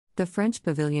The French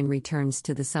Pavilion returns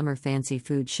to the Summer Fancy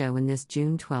Food Show in this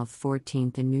June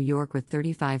 12-14 in New York with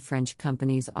 35 French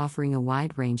companies offering a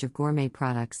wide range of gourmet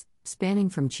products, spanning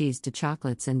from cheese to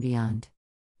chocolates and beyond.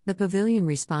 The pavilion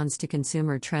responds to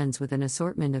consumer trends with an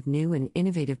assortment of new and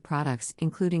innovative products,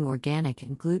 including organic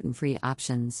and gluten-free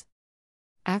options.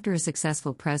 After a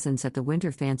successful presence at the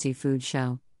Winter Fancy Food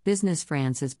Show, Business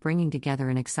France is bringing together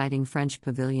an exciting French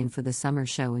pavilion for the summer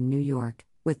show in New York,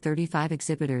 with 35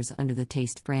 exhibitors under the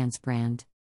Taste France brand.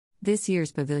 This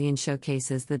year's pavilion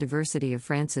showcases the diversity of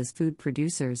France's food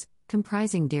producers,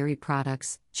 comprising dairy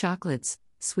products, chocolates,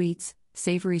 sweets,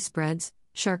 savory spreads,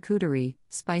 charcuterie,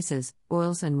 spices,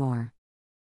 oils, and more.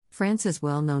 France's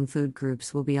well-known food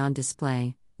groups will be on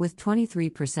display, with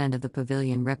 23% of the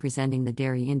pavilion representing the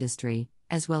dairy industry,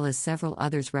 as well as several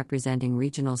others representing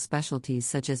regional specialties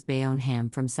such as Bayonne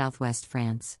ham from southwest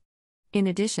France. In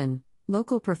addition,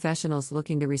 local professionals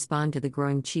looking to respond to the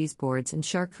growing cheese boards and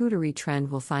charcuterie trend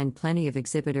will find plenty of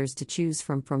exhibitors to choose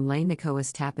from Les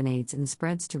Nicoas tapenades and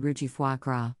spreads to rougi foie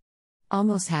gras.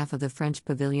 Almost half of the French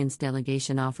pavilion's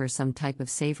delegation offers some type of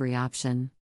savory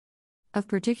option. Of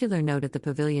particular note at the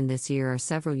pavilion this year are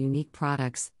several unique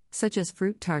products, such as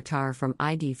fruit tartare from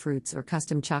ID Fruits or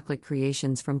custom chocolate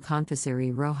creations from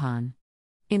Confiserie Rohan.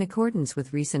 In accordance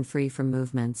with recent Free From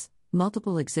movements,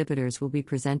 multiple exhibitors will be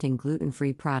presenting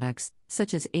gluten-free products,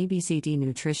 such as ABCD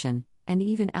Nutrition, and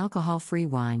even alcohol-free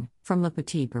wine, from Le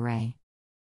Petit Beret.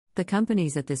 The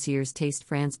companies at this year's Taste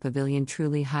France Pavilion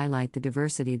truly highlight the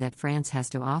diversity that France has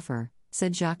to offer,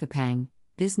 said Jacques Pang,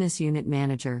 Business Unit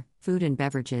Manager, Food and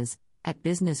Beverages, at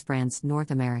Business France North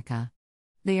America.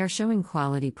 They are showing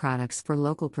quality products for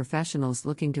local professionals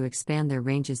looking to expand their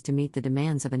ranges to meet the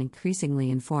demands of an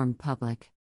increasingly informed public.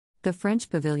 The French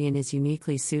pavilion is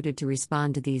uniquely suited to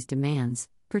respond to these demands,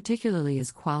 particularly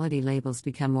as quality labels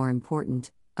become more important.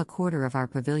 A quarter of our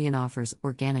pavilion offers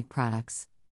organic products.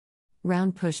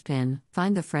 Round pushpin,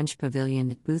 find the French Pavilion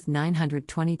at booth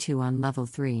 922 on level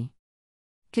 3.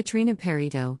 Katrina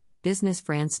Perito, Business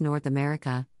France North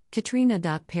America,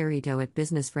 katrina.perito at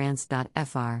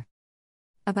businessfrance.fr.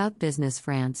 About Business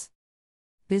France.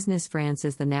 Business France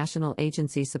is the national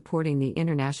agency supporting the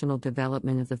international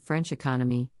development of the French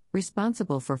economy,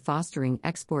 responsible for fostering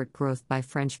export growth by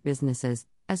French businesses,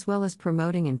 as well as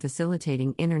promoting and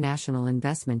facilitating international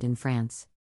investment in France.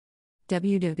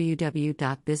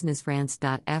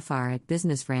 www.businessfrance.fr at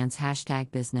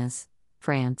businessfrance #business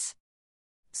France.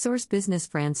 Source Business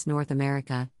France North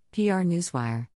America, PR Newswire.